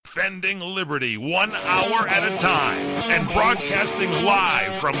Defending liberty 1 hour at a time and broadcasting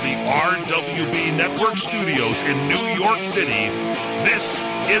live from the RWB Network studios in New York City, this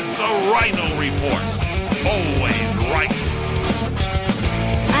is the Rhino Report. Always right.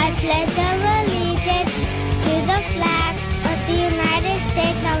 I pledge allegiance to the flag of the United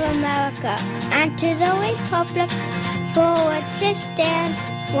States of America and to the republic for which it stands,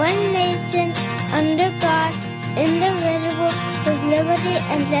 one nation, under God, indivisible, with liberty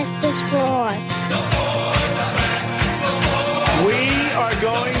and justice for all. We are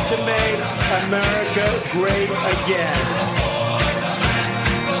going to make America great again.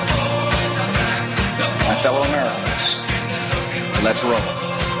 My fellow Americans, let's roll.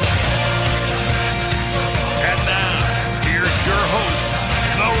 And now, here's your host,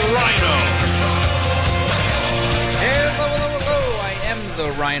 the Rhino. Hello, I am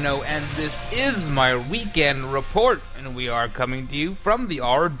the Rhino, and this is my weekend report, and we are coming to you from the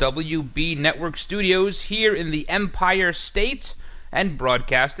RWB Network studios here in the Empire State, and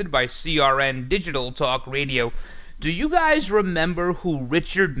broadcasted by CRN Digital Talk Radio. Do you guys remember who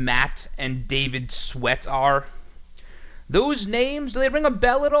Richard Matt and David Sweat are? Those names, do they ring a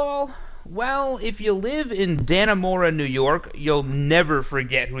bell at all? Well, if you live in Dannemora, New York, you'll never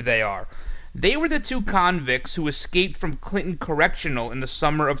forget who they are. They were the two convicts who escaped from Clinton Correctional in the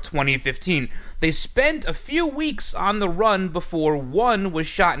summer of 2015. They spent a few weeks on the run before one was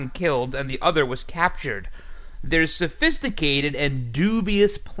shot and killed and the other was captured. Their sophisticated and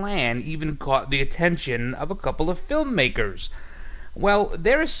dubious plan even caught the attention of a couple of filmmakers. Well,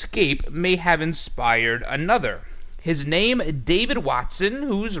 their escape may have inspired another. His name, David Watson,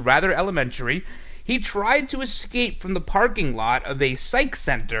 who's rather elementary. He tried to escape from the parking lot of a psych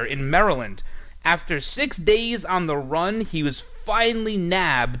center in Maryland. After 6 days on the run, he was finally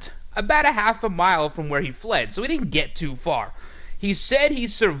nabbed about a half a mile from where he fled, so he didn't get too far. He said he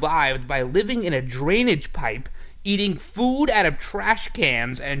survived by living in a drainage pipe, eating food out of trash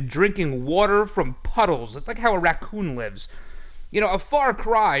cans, and drinking water from puddles. It's like how a raccoon lives. You know, a far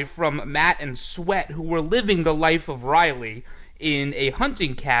cry from Matt and Sweat, who were living the life of Riley in a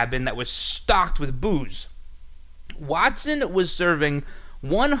hunting cabin that was stocked with booze. Watson was serving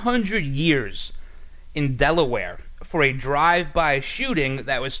 100 years in Delaware for a drive-by shooting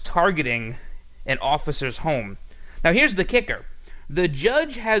that was targeting an officer's home. Now here's the kicker. The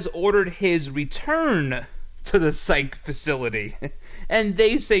judge has ordered his return to the psych facility, and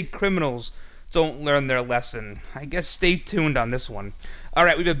they say criminals don't learn their lesson. I guess stay tuned on this one.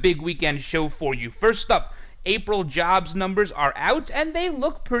 Alright, we have a big weekend show for you. First up, April jobs numbers are out, and they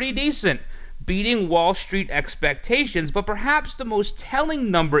look pretty decent, beating Wall Street expectations, but perhaps the most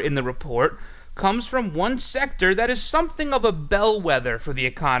telling number in the report comes from one sector that is something of a bellwether for the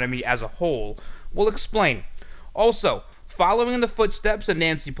economy as a whole. We'll explain. Also, following in the footsteps of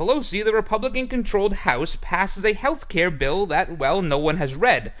Nancy Pelosi, the Republican-controlled House passes a health care bill that, well, no one has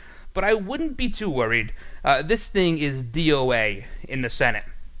read. But I wouldn't be too worried. This thing is DOA in the Senate.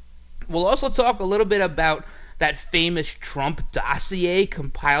 We'll also talk a little bit about that famous Trump dossier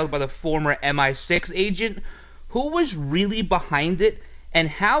compiled by the former MI6 agent. Who was really behind it, and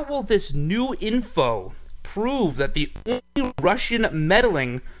how will this new info prove that the only Russian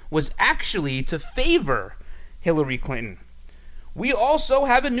meddling was actually to favor Hillary Clinton? We also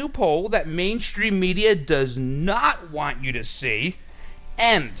have a new poll that mainstream media does not want you to see.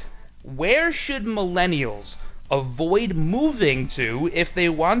 And where should millennials avoid moving to if they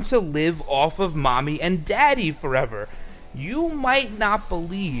want to live off of mommy and daddy forever? You might not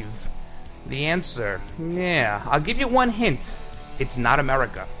believe the answer. Yeah, I'll give you one hint. It's not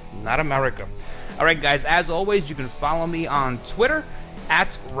America. Not America. Alright guys, as always, you can follow me on Twitter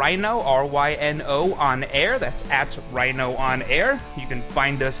at Rhino, R-Y-N-O on air. That's at Rhino on air. You can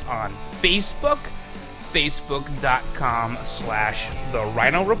find us on Facebook, facebook.com/The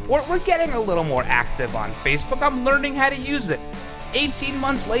Rhino Report. We're getting a little more active on Facebook. I'm learning how to use it. 18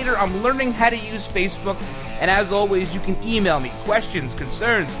 months later, I'm learning how to use Facebook. And as always, you can email me questions,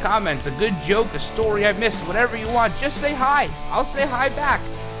 concerns, comments, a good joke, a story I missed, whatever you want. Just say hi. I'll say hi back.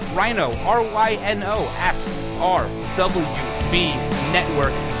 Rhino, R-Y-N-O, at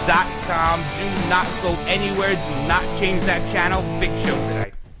RWBnetwork.com. Do not go anywhere. Do not change that channel. Big show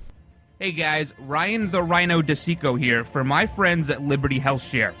today. Hey guys, Ryan the Rhino DeSico here for my friends at Liberty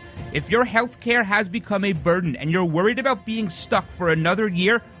HealthShare. If your healthcare has become a burden and you're worried about being stuck for another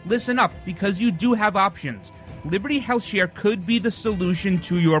year, listen up, because you do have options. Liberty HealthShare could be the solution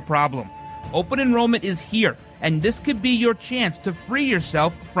to your problem. Open enrollment is here, and this could be your chance to free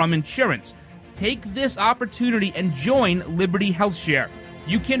yourself from insurance. Take this opportunity and join Liberty HealthShare.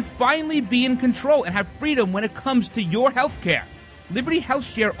 You can finally be in control and have freedom when it comes to your healthcare. Liberty Health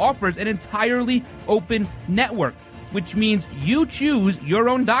Share offers an entirely open network, which means you choose your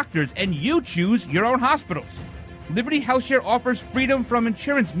own doctors and you choose your own hospitals. Liberty Health Share offers freedom from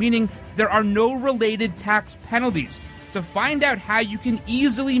insurance, meaning there are no related tax penalties. To find out how you can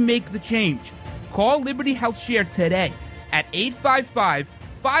easily make the change, call Liberty Health Share today at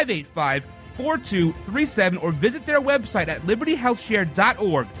 855-585-4237 or visit their website at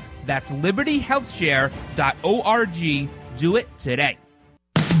libertyhealthshare.org. That's libertyhealthshare.org. Do it today.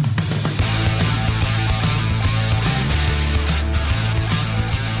 All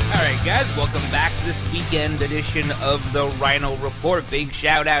right, guys, welcome back to this weekend edition of the Rhino Report. Big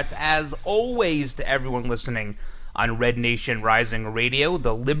shout-outs, as always, to everyone listening on Red Nation Rising Radio,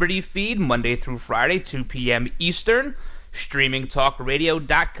 the Liberty feed, Monday through Friday, 2 p.m. Eastern,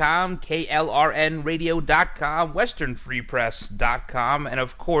 streamingtalkradio.com, KLRNradio.com, westernfreepress.com, and,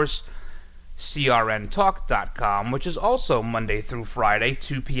 of course, crntalk.com, which is also Monday through Friday,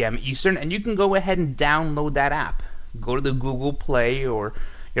 2 p.m. Eastern, and you can go ahead and download that app. Go to the Google Play or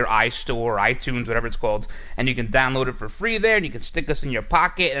your iStore, iTunes, whatever it's called, and you can download it for free there, and you can stick us in your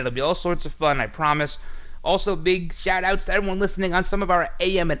pocket, and it'll be all sorts of fun, I promise. Also, big shout-outs to everyone listening on some of our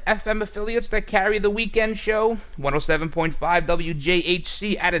AM and FM affiliates that carry the weekend show. 107.5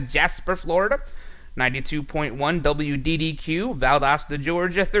 WJHC out of Jasper, Florida. 92.1 WDDQ, Valdosta,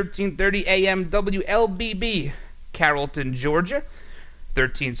 Georgia. 1330 AM WLBB, Carrollton, Georgia.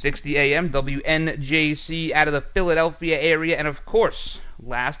 1360 AM WNJC out of the Philadelphia area. And, of course,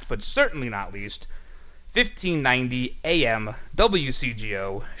 last but certainly not least, 1590 AM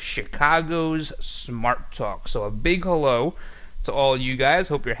WCGO, Chicago's Smart Talk. So a big hello to all you guys.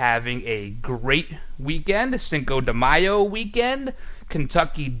 Hope you're having a great weekend. Cinco de Mayo weekend.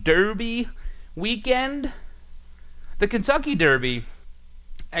 Kentucky Derby weekend. The Kentucky Derby,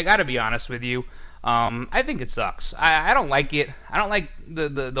 I gotta be honest with you, I think it sucks. I don't like it. I don't like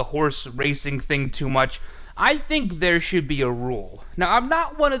the horse racing thing too much. I think there should be a rule. Now, I'm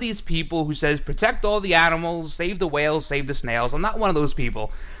not one of these people who says protect all the animals, save the whales, save the snails. I'm not one of those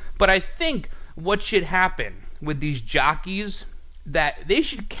people. But I think what should happen with these jockeys, that they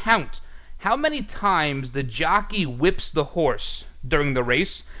should count how many times the jockey whips the horse during the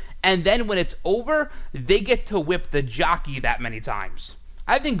race, and then when it's over, they get to whip the jockey that many times.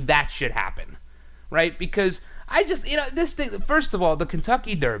 I think that should happen, right? Because this thing, first of all, the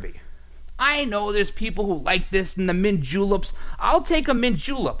Kentucky Derby, I know there's people who like this and the mint juleps. I'll take a mint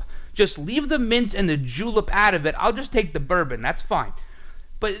julep. Just leave the mint and the julep out of it. I'll just take the bourbon. That's fine.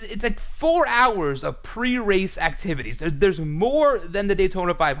 But it's like 4 hours of pre-race activities. There's more than the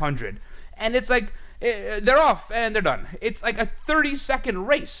Daytona 500. And it's like, they're off and they're done. It's like a 30-second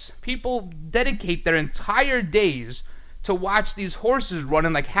race. People dedicate their entire days to watch these horses run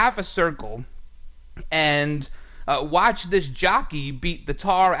in like half a circle and watch this jockey beat the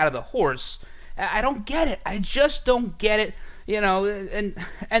tar out of the horse. I don't get it. I just don't get it. You know, and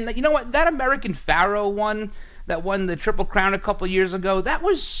you know what? That American Pharaoh one that won the Triple Crown a couple years ago, that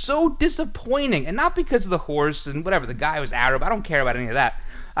was so disappointing. And not because of the horse and whatever, the guy was Arab. I don't care about any of that.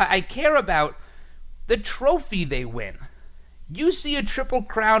 I care about the trophy they win. You see a Triple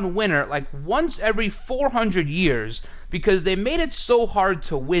Crown winner like once every 400 years because they made it so hard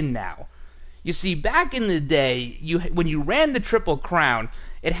to win now. You see, back in the day, when you ran the Triple Crown,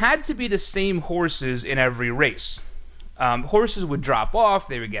 it had to be the same horses in every race. Horses would drop off,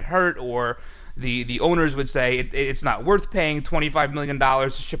 they would get hurt, or the owners would say it's not worth paying $25 million to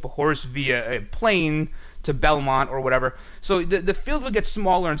ship a horse via a plane to Belmont or whatever. So the field would get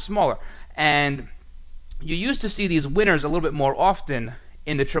smaller and smaller. And you used to see these winners a little bit more often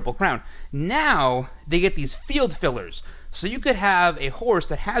in the Triple Crown. Now they get these field fillers. So you could have a horse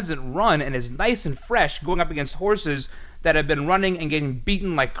that hasn't run and is nice and fresh going up against horses that have been running and getting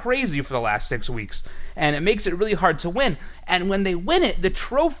beaten like crazy for the last 6 weeks. And it makes it really hard to win. And when they win it, the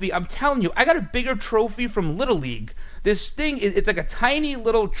trophy, I'm telling you, I got a bigger trophy from Little League. This thing, it's like a tiny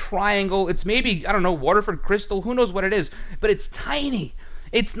little triangle. It's maybe, I don't know, Waterford Crystal. Who knows what it is? But it's tiny.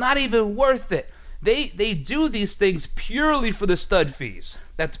 It's not even worth it. They do these things purely for the stud fees.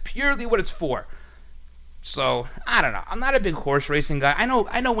 That's purely what it's for. So, I don't know. I'm not a big horse racing guy. I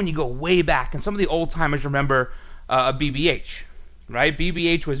know when you go way back, and some of the old timers remember BBH, right?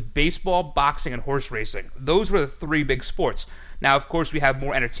 BBH was baseball, boxing, and horse racing. Those were the three big sports. Now, of course, we have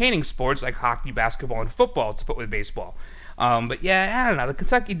more entertaining sports like hockey, basketball, and football to put with baseball. But yeah, I don't know. The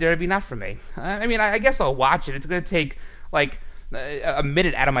Kentucky Derby, not for me. I mean, I guess I'll watch it. It's going to take like a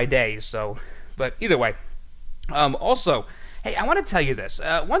minute out of my day. So, but either way. Also, hey, I want to tell you this.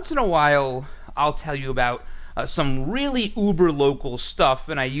 Once in a while, I'll tell you about some really uber local stuff,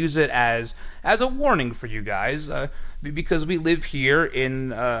 and I use it as a warning for you guys. because we live here in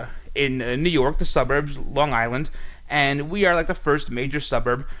New York, the suburbs, Long Island, and we are like the first major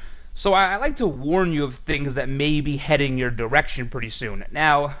suburb. So I like to warn you of things that may be heading your direction pretty soon.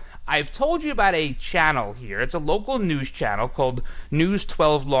 Now, I've told you about a channel here. It's a local news channel called News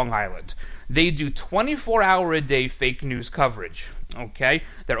 12 Long Island. They do 24-hour-a-day fake news coverage, okay?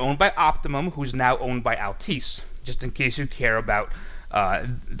 They're owned by Optimum, who's now owned by Altice, just in case you care about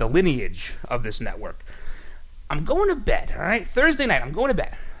the lineage of this network. I'm going to bed, all right? Thursday night, I'm going to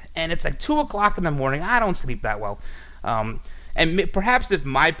bed. And it's like 2 o'clock in the morning. I don't sleep that well. And perhaps if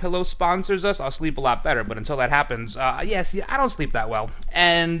MyPillow sponsors us, I'll sleep a lot better. But until that happens, I don't sleep that well.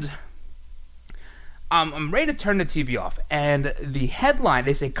 And I'm ready to turn the TV off. And the headline,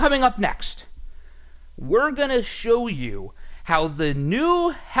 they say, coming up next, we're going to show you how the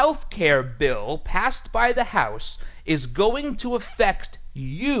new healthcare bill passed by the House is going to affect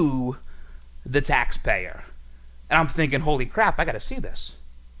you, the taxpayer. And I'm thinking, holy crap, I got to see this.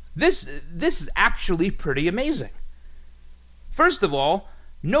 This is actually pretty amazing. First of all,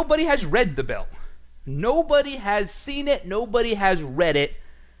 nobody has read the bill. Nobody has seen it. Nobody has read it.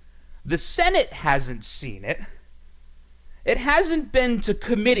 The Senate hasn't seen it. It hasn't been to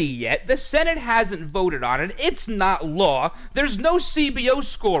committee yet. The Senate hasn't voted on it. It's not law. There's no CBO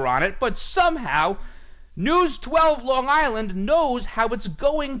score on it, but somehow News 12 Long Island knows how it's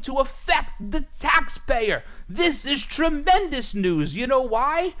going to affect the taxpayer. This is tremendous news. You know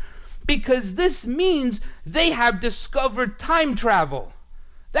why? Because this means they have discovered time travel.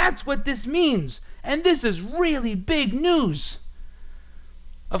 That's what this means. And this is really big news.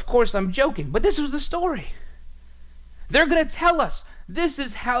 Of course, I'm joking, but this was the story. They're going to tell us this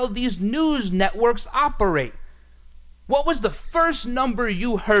is how these news networks operate. What was the first number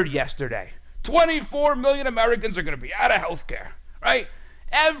you heard yesterday? 24 million Americans are going to be out of health care, right?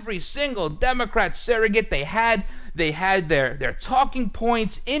 Every single Democrat surrogate they had their talking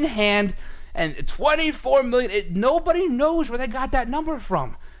points in hand, and 24 million, nobody knows where they got that number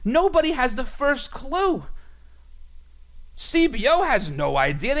from. Nobody has the first clue. CBO has no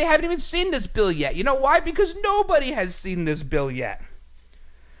idea. They haven't even seen this bill yet. You know why? Because nobody has seen this bill yet.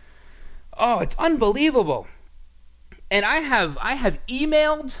 Oh, it's unbelievable. And I have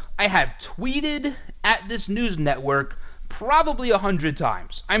emailed, I have tweeted at this news network probably 100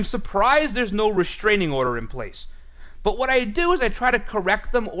 times. I'm surprised there's no restraining order in place. But what I do is I try to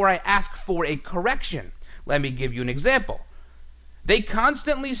correct them, or I ask for a correction. Let me give you an example. They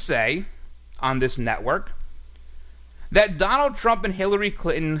constantly say on this network that Donald Trump and Hillary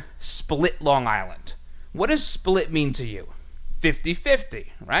Clinton split Long Island. What does split mean to you? 50-50,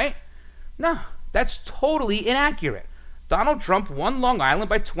 right? No, that's totally inaccurate. Donald Trump won Long Island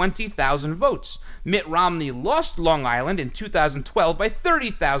by 20,000 votes. Mitt Romney lost Long Island in 2012 by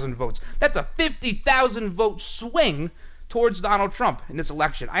 30,000 votes. That's a 50,000 vote swing towards Donald Trump in this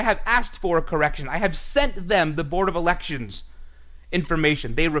election. I have asked for a correction. I have sent them the Board of Elections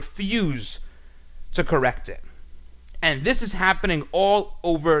information. They refuse to correct it. And this is happening all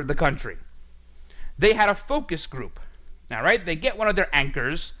over the country. They had a focus group. Now, right, they get one of their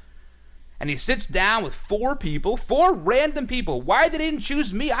anchors, and he sits down with 4 random people. Why they didn't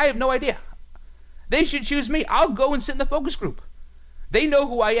choose me, I have no idea. They should choose me. I'll go and sit in the focus group. They know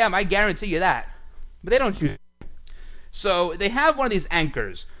who I am, I guarantee you that. But they don't choose me. So they have one of these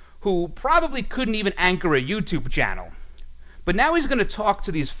anchors who probably couldn't even anchor a YouTube channel. But now he's going to talk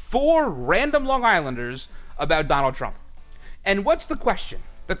to these 4 random Long Islanders about Donald Trump. And what's the question?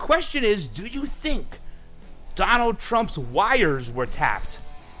 The question is, do you think Donald Trump's wires were tapped?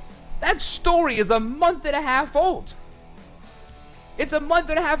 That story is a month and a half old. It's a month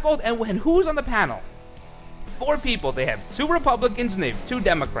and a half old. And who's on the panel? 4 people. They have 2 Republicans and they have 2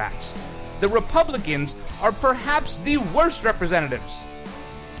 Democrats. The Republicans are perhaps the worst representatives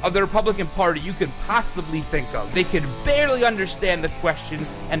of the Republican Party you could possibly think of. They could barely understand the question,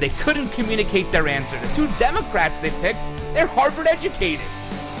 and they couldn't communicate their answer. The 2 Democrats they picked, they're Harvard educated.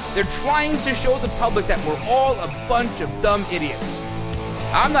 They're trying to show the public that we're all a bunch of dumb idiots.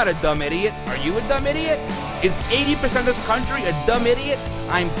 I'm not a dumb idiot. Are you a dumb idiot? Is 80% of this country a dumb idiot?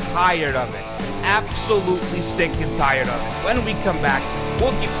 I'm tired of it. Absolutely sick and tired of it. When we come back,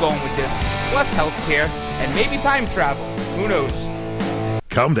 we'll keep going with this, plus healthcare, and maybe time travel. Who knows?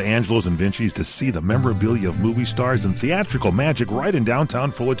 Come to Angelo's and Vinci's to see the memorabilia of movie stars and theatrical magic right in downtown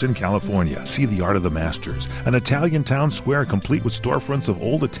Fullerton, California. See the art of the masters, an Italian town square complete with storefronts of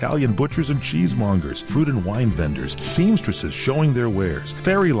old Italian butchers and cheesemongers, fruit and wine vendors, seamstresses showing their wares,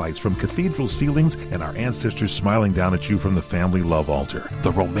 fairy lights from cathedral ceilings, and our ancestors smiling down at you from the family love altar.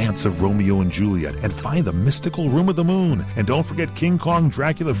 The romance of Romeo and Juliet, and find the mystical Room of the Moon. And don't forget King Kong,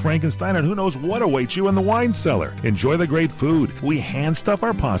 Dracula, Frankenstein, and who knows what awaits you in the wine cellar. Enjoy the great food. We hand stuff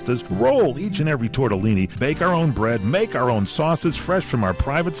our pastas, roll each and every tortellini, bake our own bread, make our own sauces fresh from our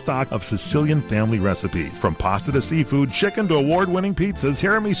private stock of Sicilian family recipes. From pasta to seafood, chicken to award-winning pizzas,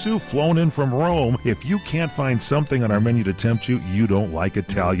 tiramisu flown in from Rome. If you can't find something on our menu to tempt you, you don't like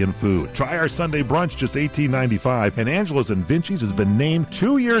Italian food. Try our Sunday brunch, just $18.95, and Angelo's and Vinci's has been named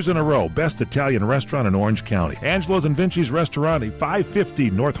 2 years in a row Best Italian Restaurant in Orange County. Angelo's and Vinci's Restaurant,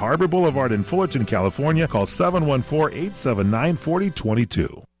 550 North Harbor Boulevard in Fullerton, California. Call 714-879-4022.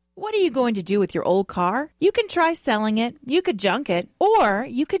 What are you going to do with your old car? You can try selling it, you could junk it, or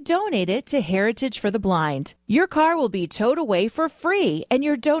you could donate it to Heritage for the Blind. Your car will be towed away for free, and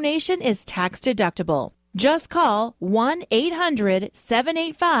your donation is tax deductible. Just call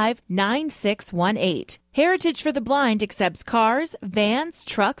 1-800-785-9618. Heritage for the Blind accepts cars, vans,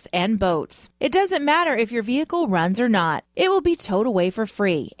 trucks, and boats. It doesn't matter if your vehicle runs or not. It will be towed away for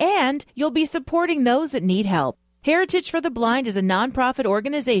free, and you'll be supporting those that need help. Heritage for the Blind is a nonprofit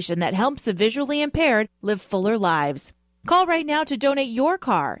organization that helps the visually impaired live fuller lives. Call right now to donate your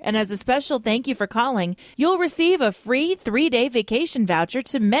car, and as a special thank you for calling, you'll receive a free 3-day vacation voucher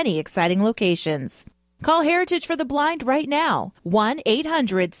to many exciting locations. Call Heritage for the Blind right now,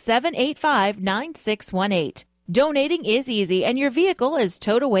 1-800-785-9618. Donating is easy, and your vehicle is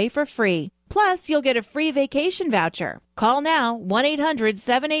towed away for free. Plus, you'll get a free vacation voucher. Call now,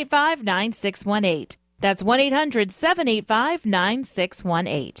 1-800-785-9618. That's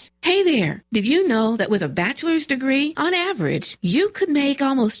 1-800-785-9618. Hey there! Did you know that with a bachelor's degree, on average, you could make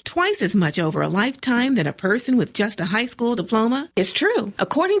almost twice as much over a lifetime than a person with just a high school diploma? It's true.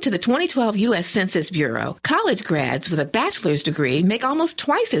 According to the 2012 U.S. Census Bureau, college grads with a bachelor's degree make almost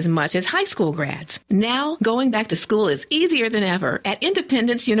twice as much as high school grads. Now, going back to school is easier than ever at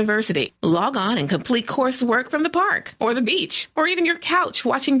Independence University. Log on and complete coursework from the park, or the beach, or even your couch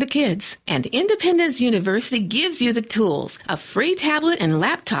watching the kids. And Independence University gives you the tools, a free tablet and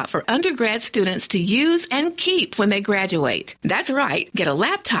laptop for undergrad students to use and keep when they graduate. That's right. Get a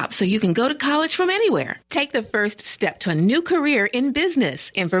laptop so you can go to college from anywhere. Take the first step to a new career in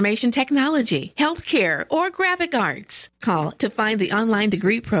business, information technology, healthcare, or graphic arts. Call to find the online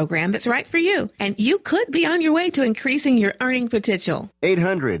degree program that's right for you, and you could be on your way to increasing your earning potential.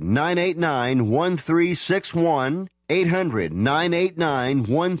 800-989-1361.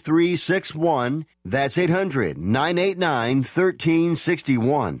 800-989-1361. That's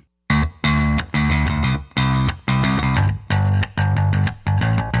 800-989-1361.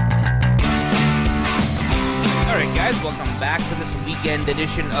 Welcome back to this weekend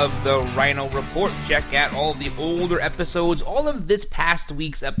edition of the Rhino Report. Check out all the older episodes, all of this past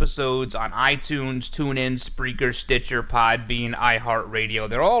week's episodes on iTunes, TuneIn, Spreaker, Stitcher, Podbean, iHeartRadio.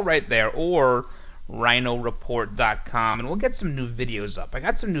 They're all right there, or rhinoreport.com, and we'll get some new videos up. I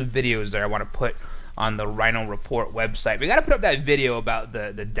got some new videos there I want to put on the Rhino Report website. We got to put up that video about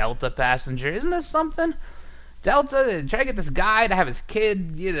the Delta passenger. Isn't this something? Delta, try to get this guy to have his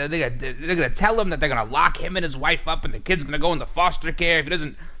kid, you know, they're going to tell him that they're going to lock him and his wife up, and the kid's going to go into foster care if he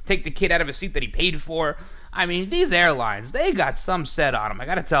doesn't take the kid out of a seat that he paid for. I mean, these airlines, they got some set on them, I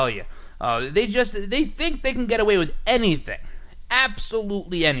got to tell you. They think they can get away with anything.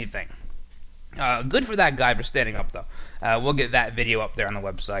 Absolutely anything. Good for that guy for standing up, though. We'll get that video up there on the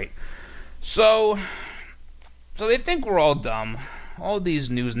website. So they think we're all dumb. All these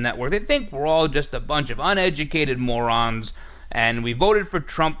news networks, they think we're all just a bunch of uneducated morons, and we voted for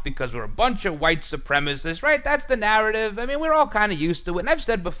Trump because we're a bunch of white supremacists, right? That's the narrative. I mean, we're all kind of used to it, and I've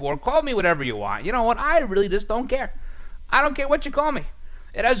said before, call me whatever you want. You know what? I really just don't care. I don't care what you call me.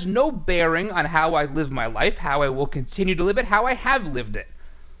 It has no bearing on how I live my life, how I will continue to live it, how I have lived it.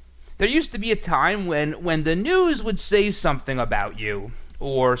 There used to be a time when the news would say something about you,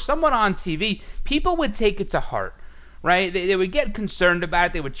 or someone on TV, people would take it to heart. Right? They would get concerned about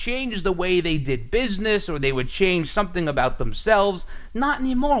it. They would change the way they did business, or they would change something about themselves. Not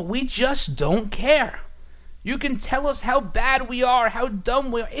anymore. We just don't care. You can tell us how bad we are, how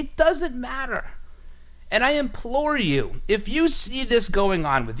dumb we are. It doesn't matter. And I implore you, if you see this going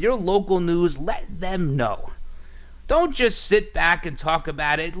on with your local news, let them know. Don't just sit back and talk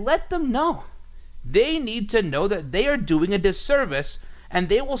about it. Let them know. They need to know that they are doing a disservice, and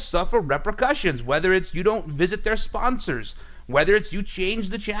they will suffer repercussions, whether it's you don't visit their sponsors, whether it's you change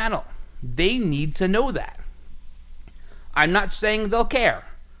the channel. They need to know that. I'm not saying they'll care,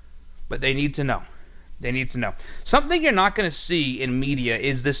 but they need to know. They need to know. Something you're not going to see in media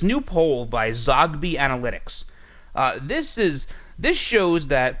is this new poll by Zogby Analytics. This shows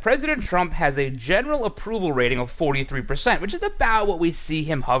that President Trump has a general approval rating of 43%, which is about what we see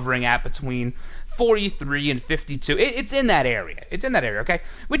him hovering at between 43 and 52. It's in that area. It's in that area, okay?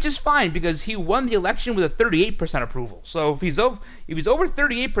 Which is fine because he won the election with a 38% approval. So if he's over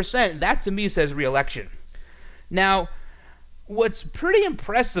 38%, that to me says re-election. Now, what's pretty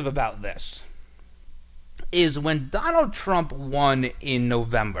impressive about this is when Donald Trump won in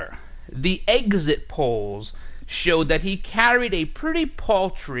November, the exit polls showed that he carried a pretty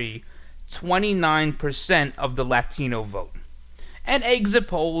paltry 29% of the Latino vote. And exit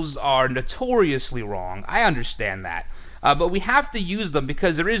polls are notoriously wrong. I understand that. But we have to use them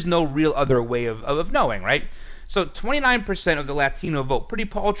because there is no real other way of knowing, right? So 29% of the Latino vote, pretty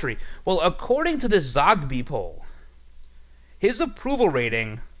paltry. Well, according to this Zogby poll, his approval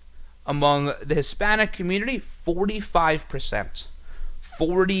rating among the Hispanic community, 45%.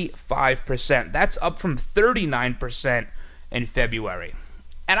 45%. That's up from 39% in February.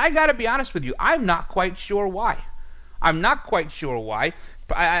 And I gotta be honest with you, I'm not quite sure why. I'm not quite sure why.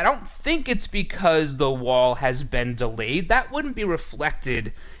 I don't think it's because the wall has been delayed. That wouldn't be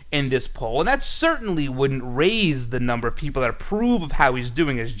reflected in this poll, and that certainly wouldn't raise the number of people that approve of how he's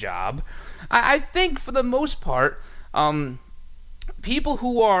doing his job. I think for the most part, people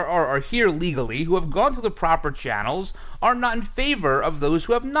who are here legally, who have gone through the proper channels, are not in favor of those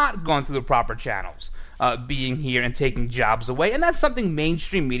who have not gone through the proper channels being here and taking jobs away. And that's something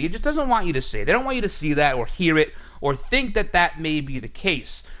mainstream media just doesn't want you to see. They don't want you to see that or hear it or think that that may be the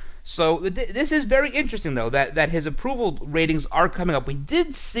case. So this is very interesting, though, that his approval ratings are coming up. We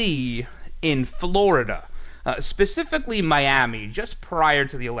did see in Florida, specifically Miami, just prior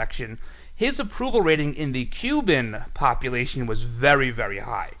to the election, his approval rating in the Cuban population was very, very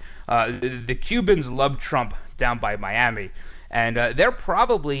high. The Cubans love Trump down by Miami, and they're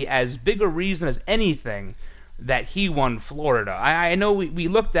probably as big a reason as anything that he won Florida. I know we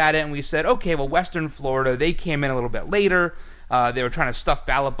looked at it and we said, okay, well, Western Florida, they came in a little bit later. They were trying to stuff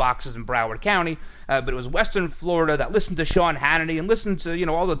ballot boxes in Broward County, but it was Western Florida that listened to Sean Hannity and listened to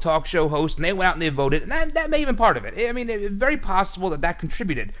all the talk show hosts, and they went out and they voted, and that may have been part of it. I mean, it's very possible that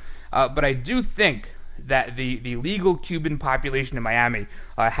contributed. But I do think that the legal Cuban population in Miami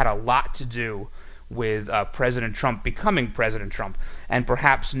had a lot to do with President Trump becoming President Trump. And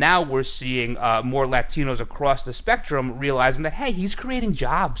perhaps now we're seeing more Latinos across the spectrum realizing that, hey, he's creating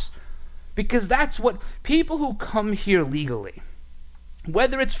jobs. Because that's what people who come here legally,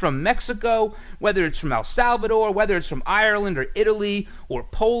 whether it's from Mexico, whether it's from El Salvador, whether it's from Ireland or Italy or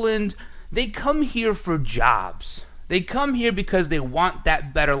Poland, they come here for jobs. They come here because they want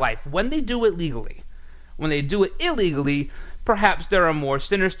that better life. When they do it legally, when they do it illegally, perhaps there are more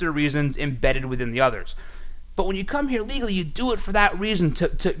sinister reasons embedded within the others. But when you come here legally, you do it for that reason,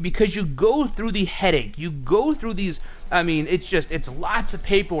 because you go through the headache. You go through these, I mean, it's lots of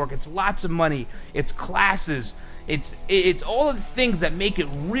paperwork, it's lots of money, it's classes, it's all of the things that make it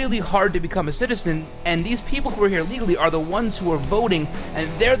really hard to become a citizen. And these people who are here legally are the ones who are voting, and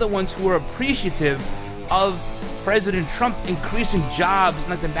they're the ones who are appreciative of President Trump increasing jobs in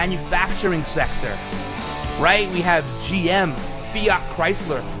like the manufacturing sector, right? We have GM, Fiat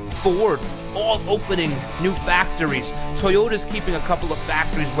Chrysler, Ford, all opening new factories. Toyota's keeping a couple of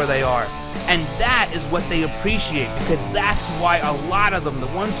factories where they are. And that is what they appreciate, because that's why a lot of them, the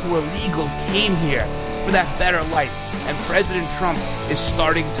ones who are legal, came here for that better life. And President Trump is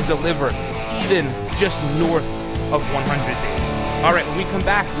starting to deliver, even just north of 100 days. All right, when we come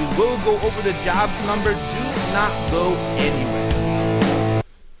back, we will go over the jobs number. Do not go anywhere.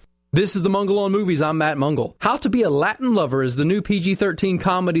 This is the Mungle on Movies. I'm Matt Mungle. How to Be a Latin Lover is the new PG-13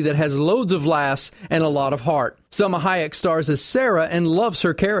 comedy that has loads of laughs and a lot of heart. Salma Hayek stars as Sarah and loves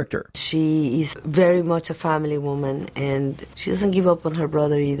her character. She is very much a family woman, and she doesn't give up on her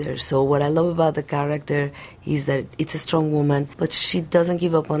brother either. So what I love about the character is that it's a strong woman, but she doesn't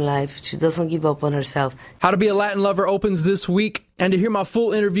give up on life. She doesn't give up on herself. How to Be a Latin Lover opens this week. And to hear my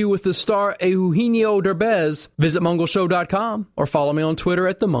full interview with the star Eugenio Derbez, visit mungleshow.com or follow me on Twitter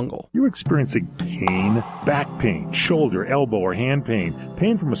at @TheMungle. You're experiencing pain, back pain, shoulder, elbow, or hand pain,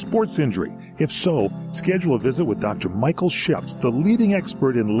 pain from a sports injury. If so, schedule a visit with Dr. Michael Sheps, the leading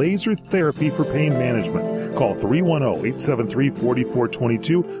expert in laser therapy for pain management. Call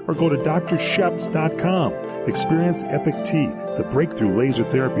 310-873-4422 or go to drsheps.com. Experience Epic T, the breakthrough laser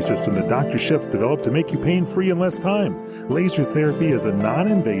therapy system that Dr. Sheps developed to make you pain-free in less time. Laser therapy is a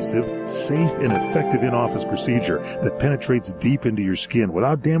non-invasive, safe, and effective in-office procedure that penetrates deep into your skin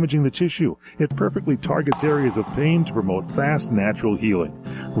without damaging the tissue. It perfectly targets areas of pain to promote fast, natural healing.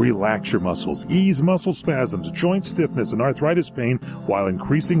 Relax your muscles, ease muscle spasms, joint stiffness, and arthritis pain while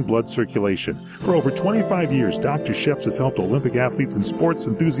increasing blood circulation. For over 25 years, Dr. Sheps has helped Olympic athletes and sports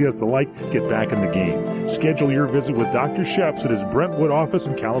enthusiasts alike get back in the game. Schedule your visit with Dr. Sheps at his Brentwood office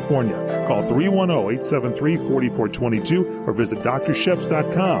in California. Call 310-873-4422 or visit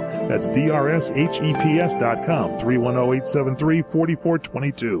drsheps.com. That's DRSHEPS.com.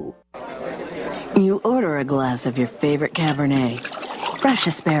 310-873-4422. You order a glass of your favorite Cabernet, fresh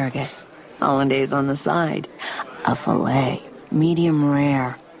asparagus, hollandaise on the side, a filet, medium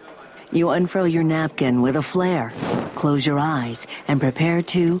rare. You unfurl your napkin with a flair, close your eyes, and prepare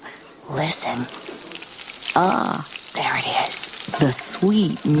to listen. Ah, there it is. The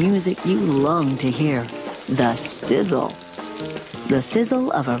sweet music you long to hear. The sizzle. The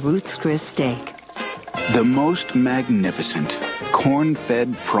sizzle of a Ruth's Chris steak. The most magnificent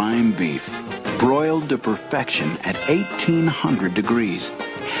corn-fed prime beef, broiled to perfection at 1800 degrees.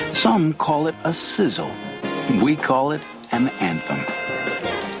 Some call it a sizzle. We call it an anthem.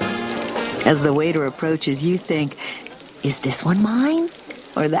 As the waiter approaches, you think, is this one mine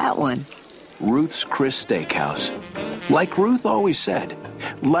or that one? Ruth's Chris Steakhouse. Like Ruth always said,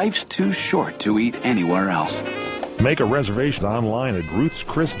 life's too short to eat anywhere else. Make a reservation online at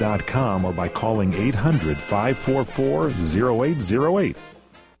ruthschris.com or by calling 800-544-0808.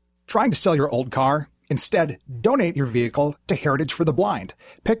 Trying to sell your old car? Instead, donate your vehicle to Heritage for the Blind.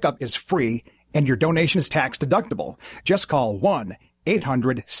 Pickup is free and your donation is tax deductible. Just call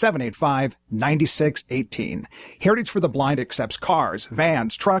 1-800-785-9618. Heritage for the Blind accepts cars,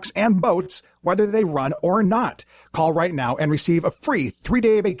 vans, trucks, and boats, whether they run or not. Call right now and receive a free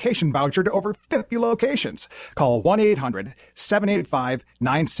 3-day vacation voucher to over 50 locations. Call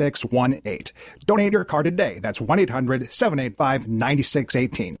 1-800-785-9618. Donate your car today. That's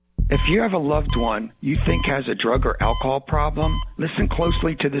 1-800-785-9618. If you have a loved one you think has a drug or alcohol problem, listen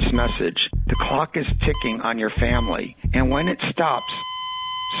closely to this message. The clock is ticking on your family, and when it stops,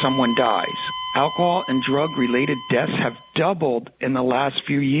 someone dies. Alcohol and drug-related deaths have doubled in the last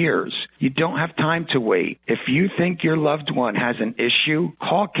few years. You don't have time to wait. If you think your loved one has an issue,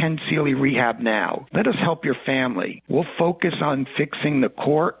 call Ken Seeley Rehab now. Let us help your family. We'll focus on fixing the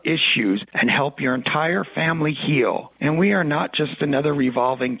core issues and help your entire family heal. And we are not just another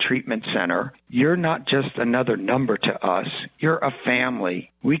revolving treatment center. You're not just another number to us. You're a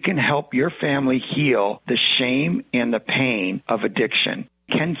family. We can help your family heal the shame and the pain of addiction.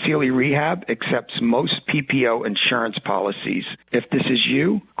 Ken Seeley Rehab accepts most PPO insurance policies. If this is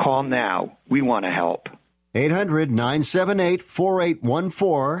you, call now. We want to help.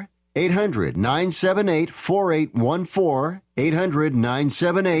 800-978-4814. 800-978-4814.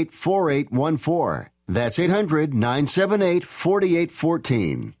 800-978-4814. That's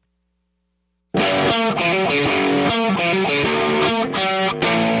 800-978-4814.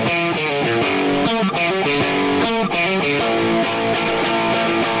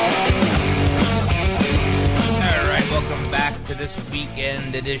 This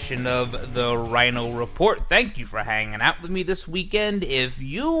weekend edition of the Rhino Report. Thank you for hanging out with me this weekend. If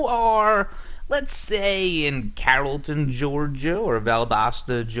you are, let's say, in Carrollton, Georgia, or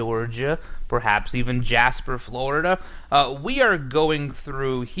Valdosta, Georgia, perhaps even Jasper, Florida, we are going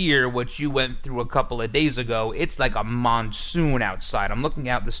through here what you went through a couple of days ago. It's like a monsoon outside. I'm looking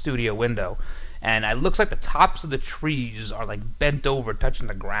out the studio window, and it looks like the tops of the trees are like bent over, touching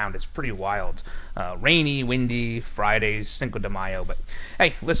the ground. It's pretty wild. Rainy, windy, Friday, Cinco de Mayo. But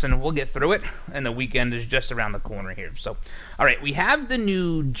hey, listen, we'll get through it, and the weekend is just around the corner here. So, all right, we have the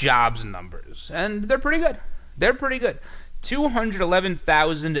new jobs numbers, and they're pretty good. They're pretty good.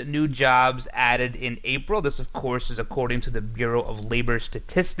 211,000 new jobs added in April. This, of course, is according to the Bureau of Labor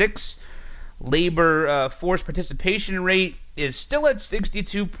Statistics. Labor force participation rate is still at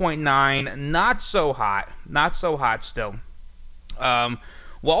 62.9. Not so hot. Not so hot still.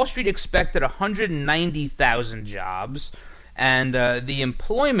 Wall Street expected 190,000 jobs, and the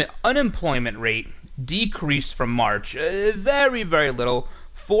unemployment rate decreased from March very, very little,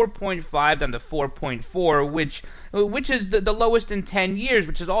 4.5 down to 4.4, which is the lowest in 10 years,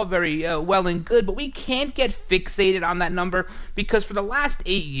 which is all very well and good, but we can't get fixated on that number because for the last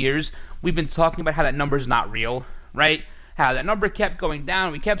 8 years, we've been talking about how that number is not real, right? how that number kept going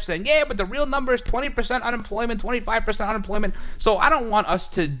down. We kept saying, yeah, but the real number is 20% unemployment, 25% unemployment. So I don't want us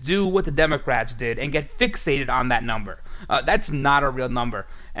to do what the Democrats did and get fixated on that number. That's not a real number.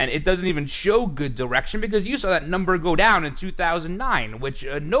 And it doesn't even show good direction because you saw that number go down in 2009, which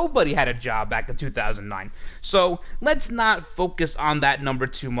nobody had a job back in 2009. So let's not focus on that number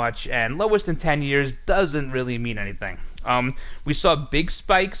too much, and lowest in 10 years doesn't really mean anything. We saw big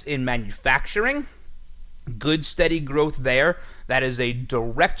spikes in manufacturing, good steady growth there. That is a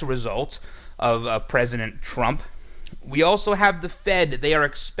direct result of President Trump. We also have the Fed. They are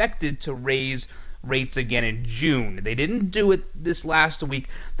expected to raise rates again in June. They didn't do it this last week.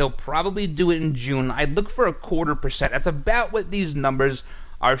 They'll probably do it in June. I'd look for 0.25%. That's about what these numbers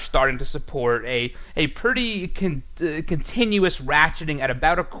are starting to support. A pretty continuous ratcheting at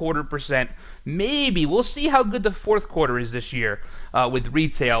about 0.25%. Maybe we'll see how good the fourth quarter is this year with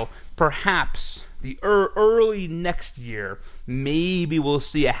retail. Perhaps the early next year, maybe we'll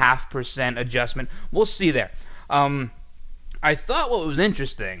see a 0.5% adjustment. We'll see there. I thought what was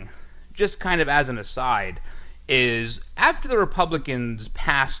interesting, just kind of as an aside, is after the Republicans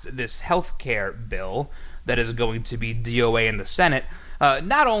passed this health care bill that is going to be DOA in the Senate,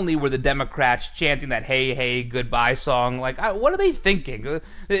 not only were the Democrats chanting that "Hey, hey, goodbye" song, like, what are they thinking?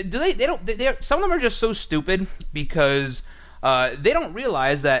 Some of them are just so stupid because they don't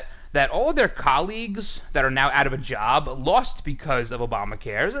realize that all of their colleagues that are now out of a job lost because of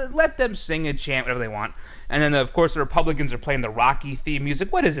Obamacare. Let them sing and chant whatever they want. And then, of course, the Republicans are playing the Rocky theme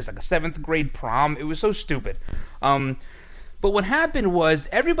music. What is this, like a 7th grade prom? It was so stupid. But what happened was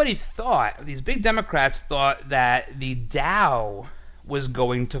everybody thought, these big Democrats thought that the Dow was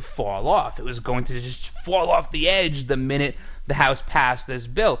going to fall off. It was going to just fall off the edge the minute the House passed this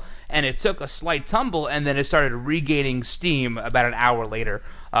bill. And it took a slight tumble, and then it started regaining steam about an hour later.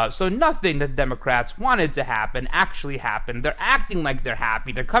 So nothing that Democrats wanted to happen actually happened. They're acting like they're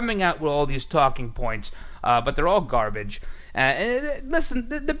happy. They're coming out with all these talking points, but they're all garbage. Listen,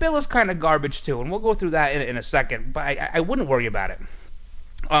 the bill is kind of garbage too, and we'll go through that in a second, but I wouldn't worry about it.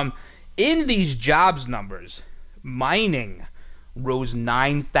 In these jobs numbers, mining rose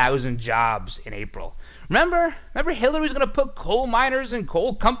 9,000 jobs in April. Remember Hillary's going to put coal miners and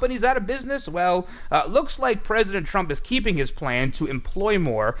coal companies out of business? Well, looks like President Trump is keeping his plan to employ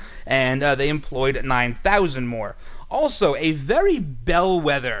more, and they employed 9,000 more. Also, a very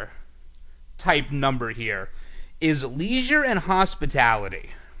bellwether type number here is leisure and hospitality,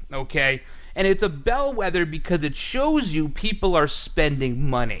 okay? And it's a bellwether because it shows you people are spending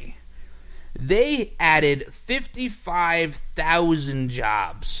money. They added 55,000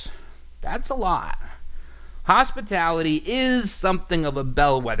 jobs. That's a lot. Hospitality is something of a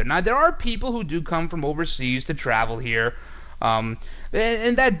bellwether. Now, there are people who do come from overseas to travel here, and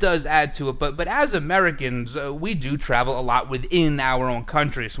that does add to it. But as Americans, we do travel a lot within our own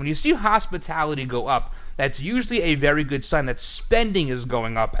country. So when you see hospitality go up, that's usually a very good sign that spending is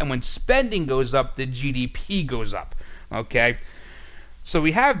going up. And when spending goes up, the GDP goes up. Okay? So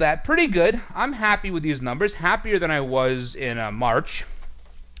we have that. Pretty good. I'm happy with these numbers. Happier than I was in March.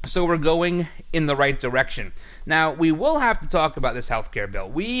 So we're going in the right direction. Now, we will have to talk about this healthcare bill.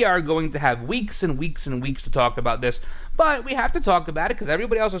 We are going to have weeks and weeks and weeks to talk about this, but we have to talk about it because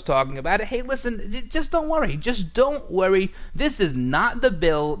everybody else is talking about it. Hey, listen, just don't worry. Just don't worry. This is not the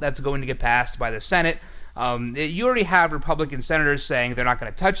bill that's going to get passed by the Senate. You already have Republican senators saying they're not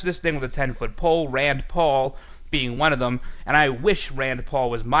going to touch this thing with a 10-foot pole, Rand Paul being one of them, and I wish Rand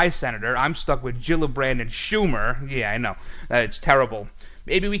Paul was my senator. I'm stuck with Gillibrand and Schumer. Yeah, I know. It's terrible.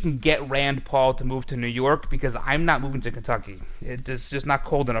 Maybe we can get Rand Paul to move to New York because I'm not moving to Kentucky. It's just not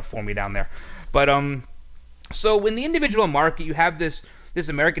cold enough for me down there. But so in the individual market, you have this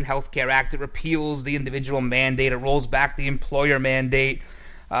American Health Care Act. It repeals the individual mandate. It rolls back the employer mandate.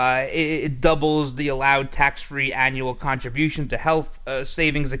 It doubles the allowed tax-free annual contribution to health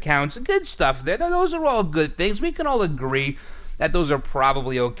savings accounts. Good stuff there. Those are all good things. We can all agree that those are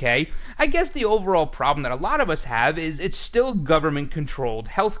probably okay. I guess the overall problem that a lot of us have is it's still government-controlled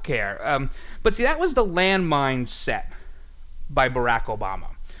health care. But see, that was the landmine set by Barack Obama.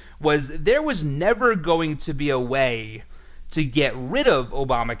 There was never going to be a way to get rid of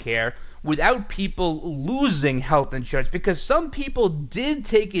Obamacare without people losing health insurance, because some people did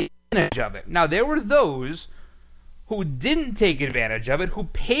take advantage of it. Now, there were those who didn't take advantage of it, who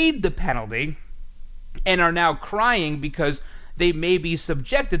paid the penalty, and are now crying because they may be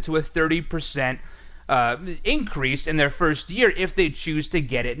subjected to a 30% increase in their first year if they choose to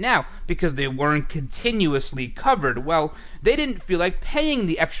get it now, because they weren't continuously covered. Well, they didn't feel like paying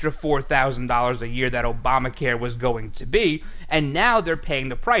the extra $4,000 a year that Obamacare was going to be, and now they're paying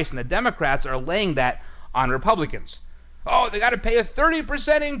the price, and the Democrats are laying that on Republicans. Oh, they got to pay a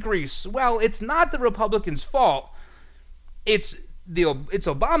 30% increase. Well, it's not the Republicans' fault. It's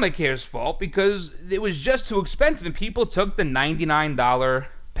Obamacare's fault because it was just too expensive, and people took the $99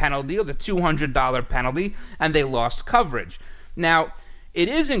 penalty or the $200 penalty, and they lost coverage. Now, it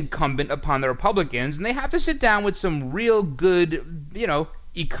is incumbent upon the Republicans, and they have to sit down with some real good,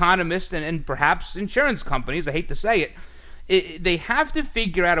 economists and perhaps insurance companies, I hate to say it. They have to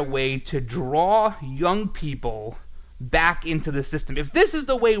figure out a way to draw young people back into the system. If this is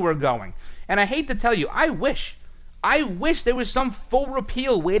the way we're going, and I hate to tell you, I wish there was some full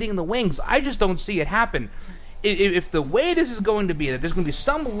repeal waiting in the wings. I just don't see it happen. If the way this is going to be, that there's going to be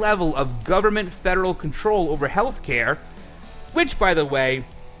some level of government federal control over health care, which, by the way,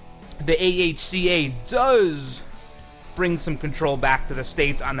 the AHCA does bring some control back to the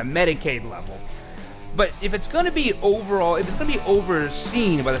states on the Medicaid level. But if it's going to be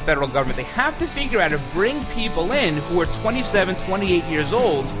overseen by the federal government, they have to figure out how to bring people in who are 27, 28 years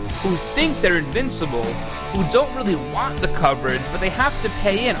old, who think they're invincible, who don't really want the coverage, but they have to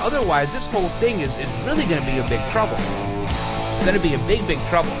pay in. Otherwise, this whole thing is really going to be a big trouble. It's going to be a big, big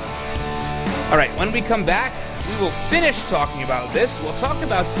trouble. All right, when we come back, we will finish talking about this. We'll talk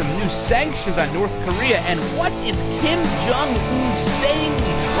about some new sanctions on North Korea and what is Kim Jong-un saying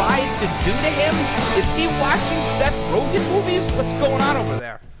we tried to do to him? Is he watching Seth Rogen movies? What's going on over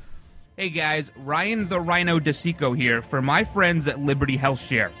there? Hey guys, Ryan the Rhino DeSico here for my friends at Liberty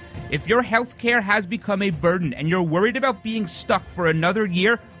HealthShare. If your healthcare has become a burden and you're worried about being stuck for another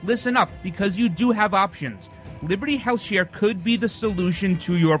year, listen up because you do have options. Liberty HealthShare could be the solution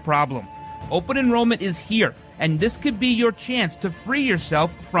to your problem. Open enrollment is here, and this could be your chance to free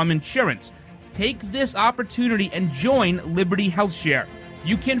yourself from insurance. Take this opportunity and join Liberty HealthShare.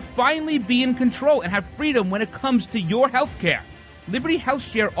 You can finally be in control and have freedom when it comes to your healthcare. Liberty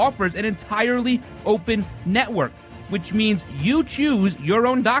HealthShare offers an entirely open network, which means you choose your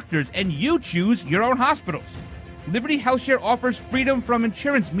own doctors and you choose your own hospitals. Liberty HealthShare offers freedom from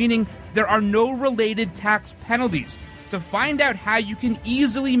insurance, meaning there are no related tax penalties. To find out how you can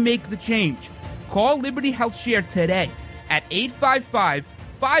easily make the change, call Liberty HealthShare today at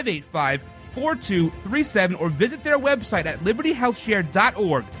 855-585-4237 or visit their website at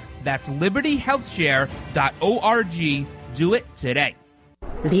libertyhealthshare.org. That's libertyhealthshare.org. Do it today.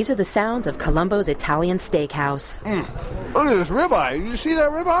 These are the sounds of Columbo's Italian Steakhouse. Look at this ribeye. You see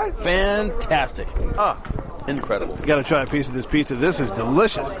that ribeye? Fantastic. Incredible. You gotta try a piece of this pizza. This is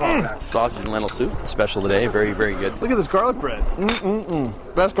delicious. Sausage and lentil soup, special today. Very, very good. Look at this garlic bread.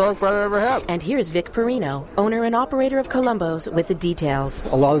 Best garlic bread I ever had. And here's Vic Perino, owner and operator of Columbo's, with the details.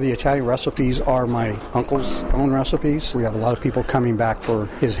 A lot of the Italian recipes are my uncle's own recipes. We have a lot of people coming back for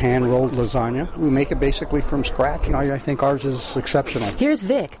his hand-rolled lasagna. We make it basically from scratch, and I think ours is exceptional. Here's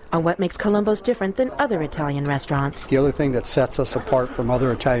Vic on what makes Columbo's different than other Italian restaurants. The other thing that sets us apart from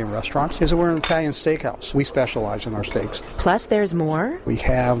other Italian restaurants is that we're an Italian steakhouse. We specialize in our steaks. Plus, there's more. We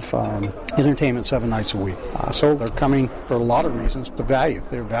have entertainment 7 nights a week. So they're coming for a lot of reasons. The value.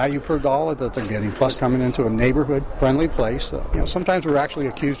 Their value per dollar that they're getting, plus coming into a neighborhood-friendly place. Sometimes we're actually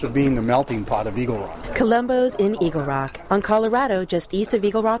accused of being the melting pot of Eagle Rock. Columbo's in Eagle Rock, on Colorado, just east of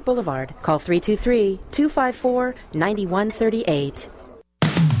Eagle Rock Boulevard. Call 323-254-9138.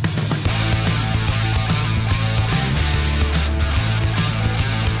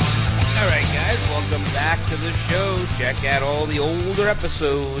 Welcome back to the show. Check out all the older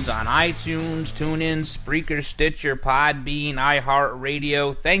episodes on iTunes, TuneIn, Spreaker, Stitcher, Podbean,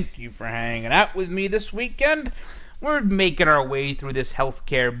 iHeartRadio. Thank you for hanging out with me this weekend. We're making our way through this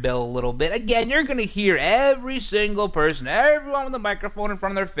healthcare bill a little bit. Again, you're going to hear every single person, everyone with a microphone in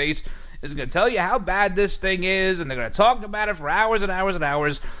front of their face is going to tell you how bad this thing is, and they're going to talk about it for hours and hours and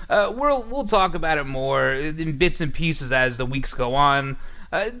hours. We'll talk about it more in bits and pieces as the weeks go on.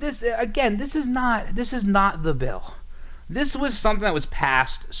 This is not the bill. This was something that was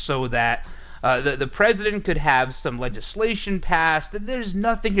passed so that the president could have some legislation passed. There's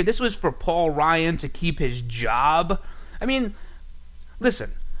nothing here. This was for Paul Ryan to keep his job. I mean,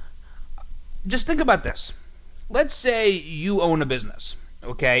 listen, just think about this. Let's say you own a business,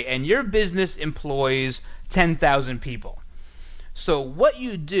 okay, and your business employs 10,000 people. So what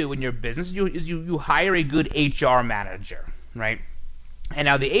you do in your business is you hire a good HR manager, right? And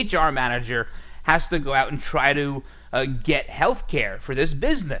now the HR manager has to go out and try to get health care for this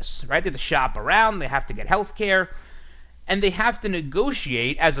business, right? They have to shop around, they have to get health care, and they have to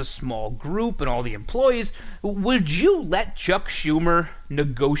negotiate as a small group and all the employees. Would you let Chuck Schumer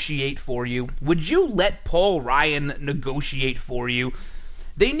negotiate for you? Would you let Paul Ryan negotiate for you?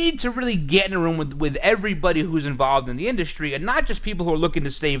 They need to really get in a room with everybody who's involved in the industry, and not just people who are looking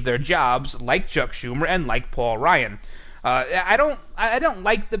to save their jobs, like Chuck Schumer and like Paul Ryan. I don't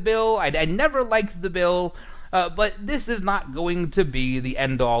like the bill. I never liked the bill. But this is not going to be the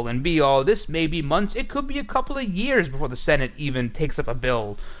end-all and be-all. This may be months. It could be a couple of years before the Senate even takes up a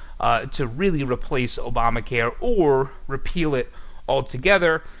bill to really replace Obamacare or repeal it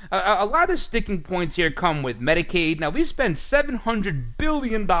altogether. A lot of sticking points here come with Medicaid. Now, we spend $700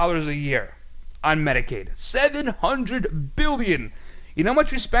 billion a year on Medicaid. $700 billion. You know how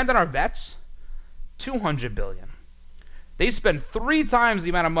much we spend on our vets? $200 billion. They spend 3 times the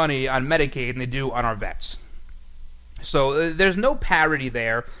amount of money on Medicaid than they do on our vets. So there's no parity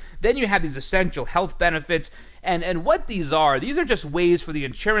there. Then you have these essential health benefits. And what these are just ways for the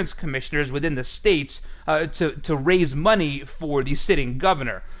insurance commissioners within the states to raise money for the sitting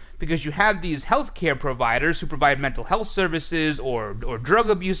governor. Because you have these healthcare providers who provide mental health services or drug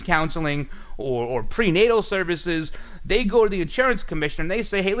abuse counseling or prenatal services. They go to the insurance commissioner and they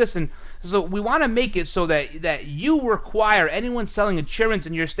say, hey, listen, so we want to make it so that you require anyone selling insurance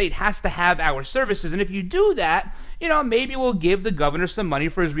in your state has to have our services. And if you do that, maybe we'll give the governor some money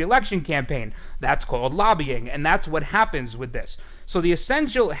for his reelection campaign. That's called lobbying, and that's what happens with this. So the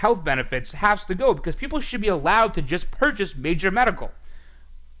essential health benefits has to go because people should be allowed to just purchase major medical.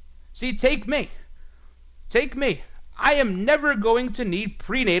 See, take me. I am never going to need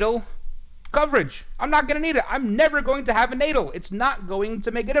prenatal coverage. I'm not going to need it. I'm never going to have a natal. It's not going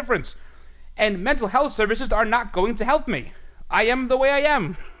to make a difference. And mental health services are not going to help me. I am the way I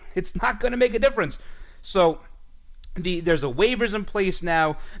am. It's not going to make a difference. So there's a waivers in place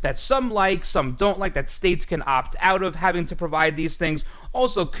now that some like, some don't like, that states can opt out of having to provide these things.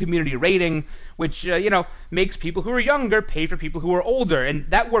 Also community rating, which, makes people who are younger pay for people who are older. And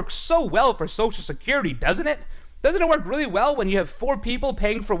that works so well for Social Security, doesn't it? Doesn't it work really well when you have 4 people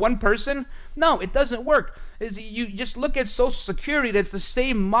paying for 1 person? No, it doesn't work. You just look at Social Security, that's the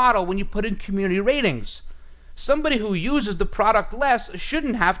same model when you put in community ratings. Somebody who uses the product less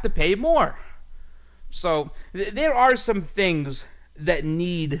shouldn't have to pay more. So there are some things that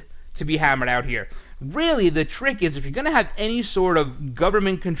need to be hammered out here. Really, the trick is if you're going to have any sort of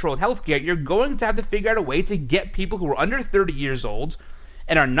government-controlled healthcare, you're going to have to figure out a way to get people who are under 30 years old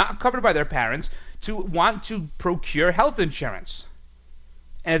and are not covered by their parents to want to procure health insurance.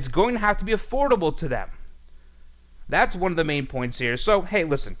 And it's going to have to be affordable to them. That's one of the main points here. So, hey,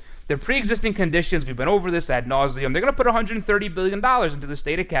 listen, they're pre-existing conditions. We've been over this ad nauseum. They're going to put $130 billion into the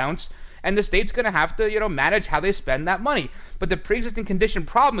state accounts, and the state's going to have to, manage how they spend that money. But the pre-existing condition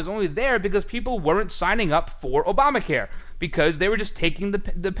problem is only there because people weren't signing up for Obamacare because they were just taking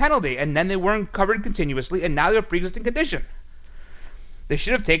the penalty, and then they weren't covered continuously, and now they're a pre-existing condition. They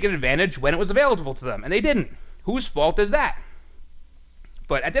should have taken advantage when it was available to them, and they didn't. Whose fault is that?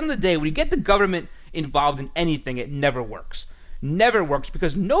 But at the end of the day, when you get the government involved in anything, it never works. Never works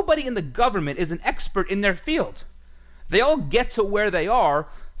because nobody in the government is an expert in their field. They all get to where they are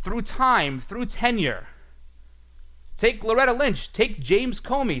through time, through tenure. Take Loretta Lynch, take James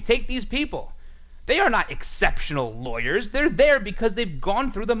Comey, take these people. They are not exceptional lawyers. They're there because they've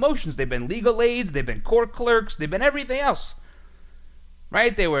gone through the motions. They've been legal aides, they've been court clerks, they've been everything else.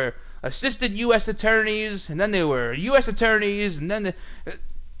 Right? They were assistant U.S. attorneys, and then they were U.S. attorneys, and then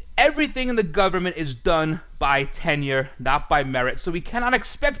everything in the government is done by tenure, not by merit. So we cannot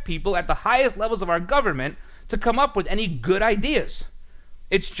expect people at the highest levels of our government to come up with any good ideas.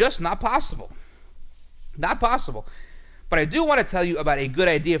 It's just not possible. Not possible. But I do want to tell you about a good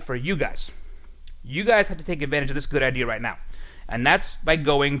idea for you guys. You guys have to take advantage of this good idea right now. And that's by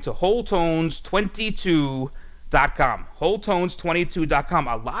going to WholeTones22.com. WholeTones22.com.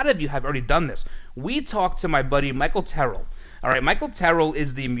 A lot of you have already done this. We talked to my buddy Michael Terrell. All right, Michael Terrell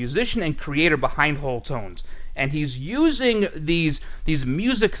is the musician and creator behind Whole Tones, and he's using these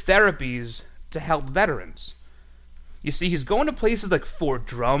music therapies to help veterans. You see, he's going to places like Fort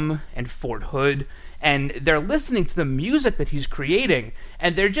Drum and Fort Hood, and they're listening to the music that he's creating,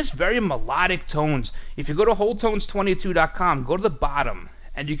 and they're just very melodic tones. If you go to WholeTones22.com, go to the bottom,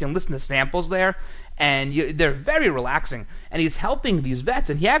 and you can listen to samples there, and they're very relaxing. And he's helping these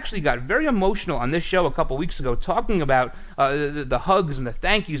vets, and he actually got very emotional on this show a couple weeks ago, talking about the hugs and the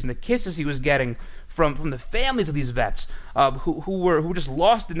thank yous and the kisses he was getting from the families of these vets who were just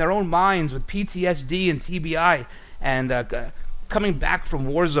lost in their own minds with PTSD and TBI and coming back from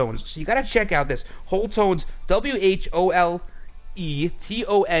war zones. So you got to check out this Whole Tones,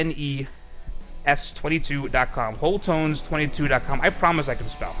 WHOLETONES22.com, WholeTones22.com. I promise I can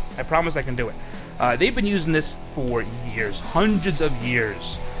spell. I promise I can do it. They've been using this for years, hundreds of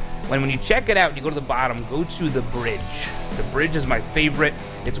years. When you check it out, you go to the bottom, go to the bridge. The bridge is my favorite.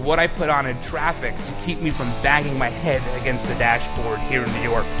 It's what I put on in traffic to keep me from banging my head against the dashboard here in New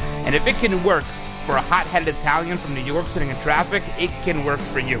York. And if it can work, for a hot-headed Italian from New York sitting in traffic, it can work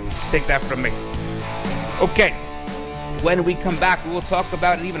for you. Take that from me. Okay, when we come back, we will talk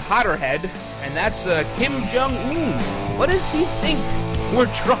about an even hotter head, and that's Kim Jong-un. What does he think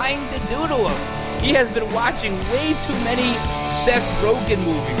we're trying to do to him? He has been watching way too many Seth Rogen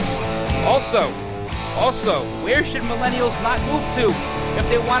movies. Also, where should millennials not move to if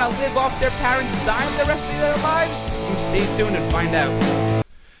they want to live off their parents' dime the rest of their lives? Stay tuned and find out.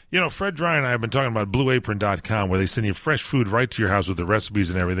 You know, Fred Dry and I have been talking about BlueApron.com, where they send you fresh food right to your house with the recipes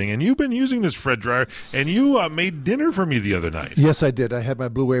and everything. And you've been using this, Fred Dry, and you made dinner for me the other night. Yes, I did. I had my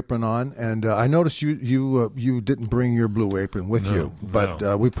Blue Apron on, and I noticed you didn't bring your Blue Apron with you,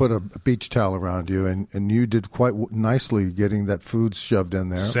 but we put a beach towel around you, and you did quite nicely getting that food shoved in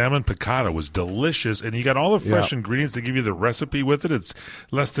there. Salmon piccata was delicious, and you got all the fresh ingredients. They give you the recipe with it. It's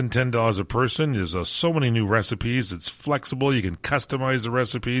less than $10 a person. There's so many new recipes. It's flexible. You can customize the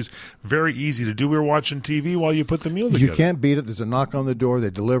recipes. Very easy to do. We were watching TV while you put the meal together. You can't beat it. There's a knock on the door.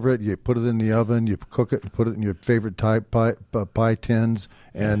 They deliver it. You put it in the oven. You cook it and put it in your favorite type pie tins.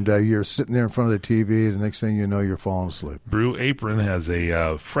 And you're sitting there in front of the TV. The next thing you know, you're falling asleep. Blue Apron has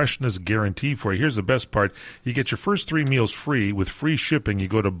a freshness guarantee for you. Here's the best part. You get your first 3 meals free with free shipping. You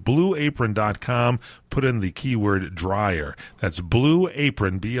go to BlueApron.com, put in the keyword dryer. That's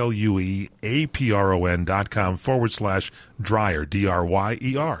BlueApron, BlueApron.com/dryer,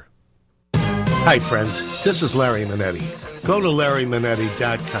 DRYER. Hi, friends. This is Larry Manetti. Go to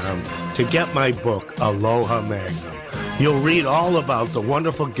LarryManetti.com to get my book, Aloha Magnum. You'll read all about the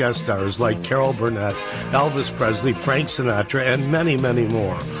wonderful guest stars like Carol Burnett, Elvis Presley, Frank Sinatra, and many, many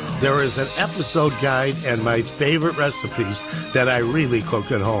more. There is an episode guide and my favorite recipes that I really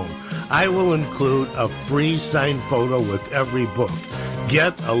cook at home. I will include a free signed photo with every book.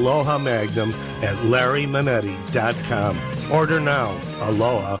 Get Aloha Magnum at LarryManetti.com. Order now.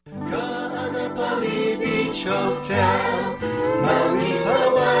 Aloha. Kaanapali Beach Hotel, Maui's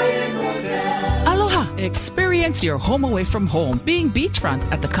Hawaiian Hotel. Aloha! Experience your home away from home being beachfront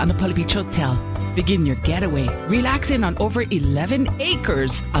at the Kaanapali Beach Hotel. Begin your getaway relaxing on over 11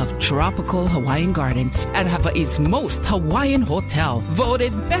 acres of tropical Hawaiian gardens at Hawaii's most Hawaiian hotel.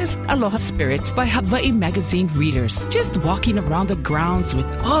 Voted Best Aloha Spirit by Hawaii Magazine readers. Just walking around the grounds with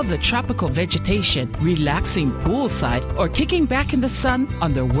all the tropical vegetation, relaxing poolside, or kicking back in the sun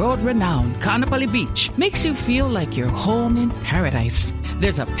on the world-renowned Kaanapali Beach makes you feel like you're home in paradise.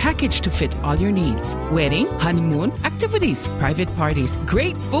 There's a package to fit all your needs. Wedding, honeymoon, activities, private parties,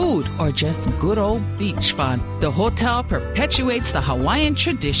 great food, or just good old beach fun. The hotel perpetuates the Hawaiian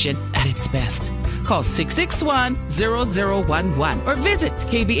tradition at its best. Call 661-0011 or visit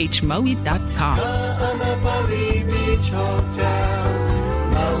kbhmaui.com. Kaanapali Beach Hotel,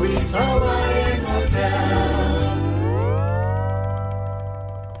 Maui's Hawaiian Hotel.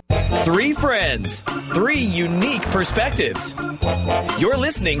 3 friends, 3 unique perspectives. You're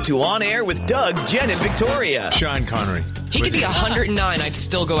listening to On Air with Doug, Jen, and Victoria. Sean Connery. He could be 109. I'd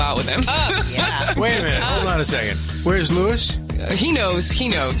still go out with him. Oh, yeah. Wait a minute. Hold on a second. Where's Lewis? He knows.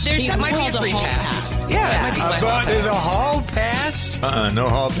 There's that might be a free pass. Yeah, it might be there's a hall pass? No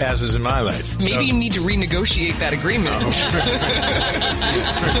hall passes in my life. Maybe you need to renegotiate that agreement.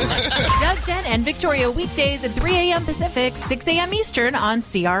 Doug, Jen, and Victoria weekdays at 3 a.m. Pacific, 6 a.m. Eastern on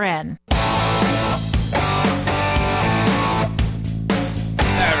CRN.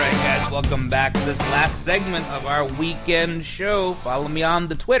 Welcome back to this last segment of our weekend show. Follow me on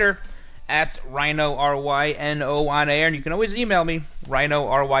the Twitter at Rhino, R-Y-N-O on air. And you can always email me, Rhino,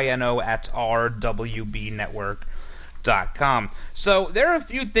 R-Y-N-O at rwbnetwork.com. So there are a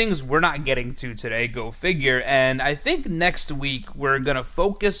few things we're not getting to today, go figure. And I think next week we're going to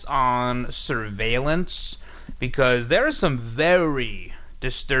focus on surveillance because there are some very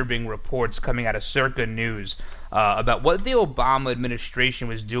disturbing reports coming out of Circa News about what the Obama administration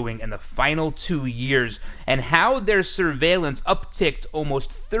was doing in the final 2 years and how their surveillance upticked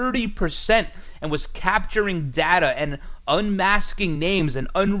almost 30% and was capturing data and unmasking names and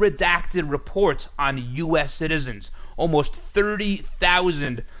unredacted reports on U.S. citizens. Almost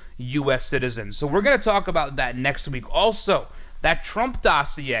 30,000 U.S. citizens. So we're going to talk about that next week. Also, that Trump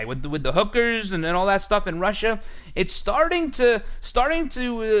dossier with the hookers and all that stuff in Russia, it's starting to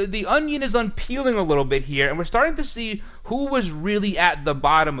the onion is unpeeling a little bit here, and we're starting to see who was really at the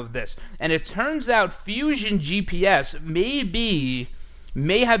bottom of this. And it turns out Fusion GPS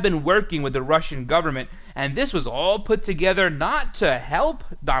may have been working with the Russian government, and this was all put together not to help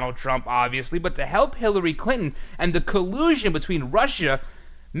Donald Trump, obviously, but to help Hillary Clinton. And the collusion between Russia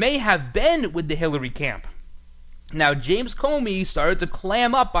may have been with the Hillary camp. Now, James Comey started to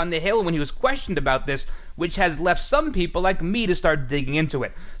clam up on the Hill when he was questioned about this, which has left some people like me to start digging into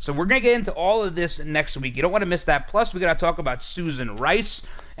it. So we're going to get into all of this next week. You don't want to miss that. Plus, we're going to talk about Susan Rice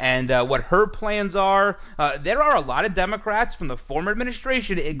and what her plans are. There are a lot of Democrats from the former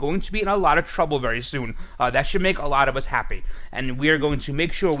administration going to be in a lot of trouble very soon. That should make a lot of us happy. And we are going to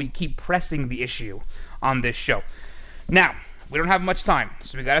make sure we keep pressing the issue on this show. Now, we don't have much time,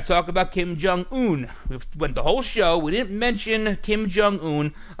 so we got to talk about Kim Jong-un. We went the whole show. We didn't mention Kim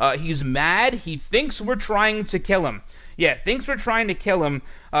Jong-un. He's mad. He thinks we're trying to kill him. Yeah, thinks we're trying to kill him.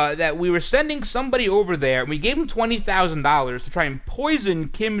 That we were sending somebody over there, and we gave him $20,000 to try and poison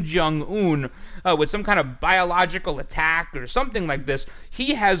Kim Jong-un with some kind of biological attack or something like this.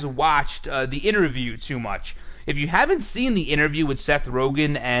 He has watched The Interview too much. If you haven't seen The Interview with Seth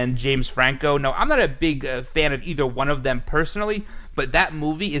Rogen and James Franco, no, I'm not a big fan of either one of them personally, but that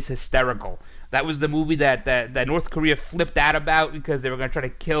movie is hysterical. That was the movie that North Korea flipped out about because they were going to try to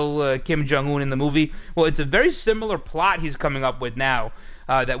kill Kim Jong-un in the movie. Well, it's a very similar plot he's coming up with now,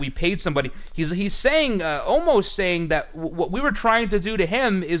 that we paid somebody. He's saying, almost saying that what we were trying to do to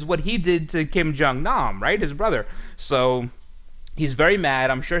him is what he did to Kim Jong-nam, right, his brother. So he's very mad.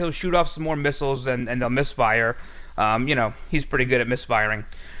 I'm sure he'll shoot off some more missiles and they'll misfire. He's pretty good at misfiring.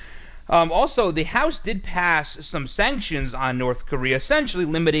 Also, the House did pass some sanctions on North Korea, essentially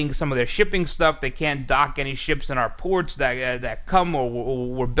limiting some of their shipping stuff. They can't dock any ships in our ports that come or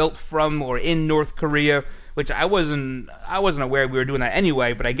were built from or in North Korea, which I wasn't aware we were doing that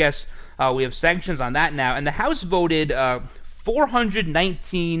anyway, but I guess we have sanctions on that now. And the House voted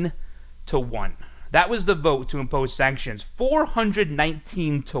 419 to 1. That was the vote to impose sanctions,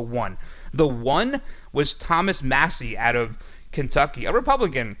 419 to 1. The one was Thomas Massie out of Kentucky, a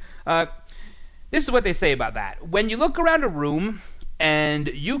Republican. This is what they say about that. When you look around a room and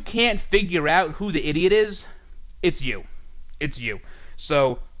you can't figure out who the idiot is, it's you. It's you.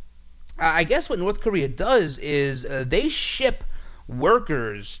 So I guess what North Korea does is they ship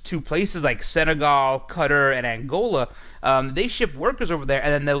workers to places like Senegal, Qatar, and Angola. They ship workers over there,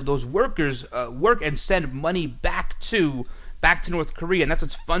 and then those workers work and send money back to North Korea, and that's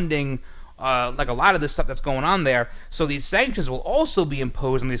what's funding like a lot of this stuff that's going on there. So these sanctions will also be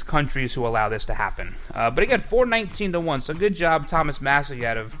imposed on these countries who allow this to happen. But again, 419 to 1. So good job, Thomas Massie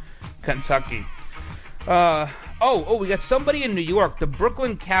out of Kentucky. We got somebody in New York. The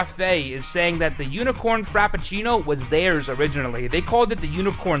Brooklyn Cafe is saying that the Unicorn Frappuccino was theirs originally. They called it the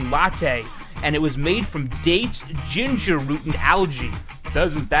Unicorn Latte, and it was made from dates, ginger root, and algae.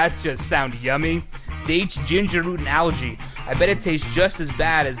 Doesn't that just sound yummy? Dates, ginger root, and algae. I bet it tastes just as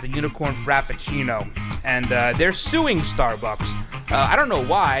bad as the Unicorn Frappuccino. And they're suing Starbucks. I don't know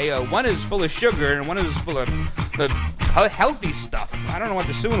why. One is full of sugar, and one is full of healthy stuff. I don't know what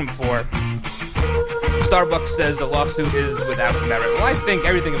they're suing them for. Starbucks says the lawsuit is without merit. Well, I think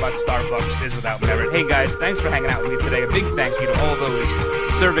everything about Starbucks is without merit. Hey guys, thanks for hanging out with me today. A big thank you to all those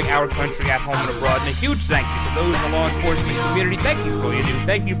serving our country at home and abroad, and a huge thank you to those in the law enforcement community. Thank you for all you do.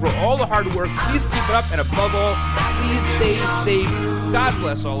 Thank you for all the hard work. Please keep it up, and above all, please stay safe. God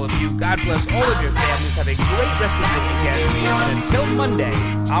bless all of you. God bless all of your families. Have a great rest of your weekend. And until Monday,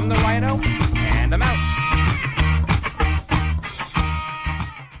 I'm the Rhino.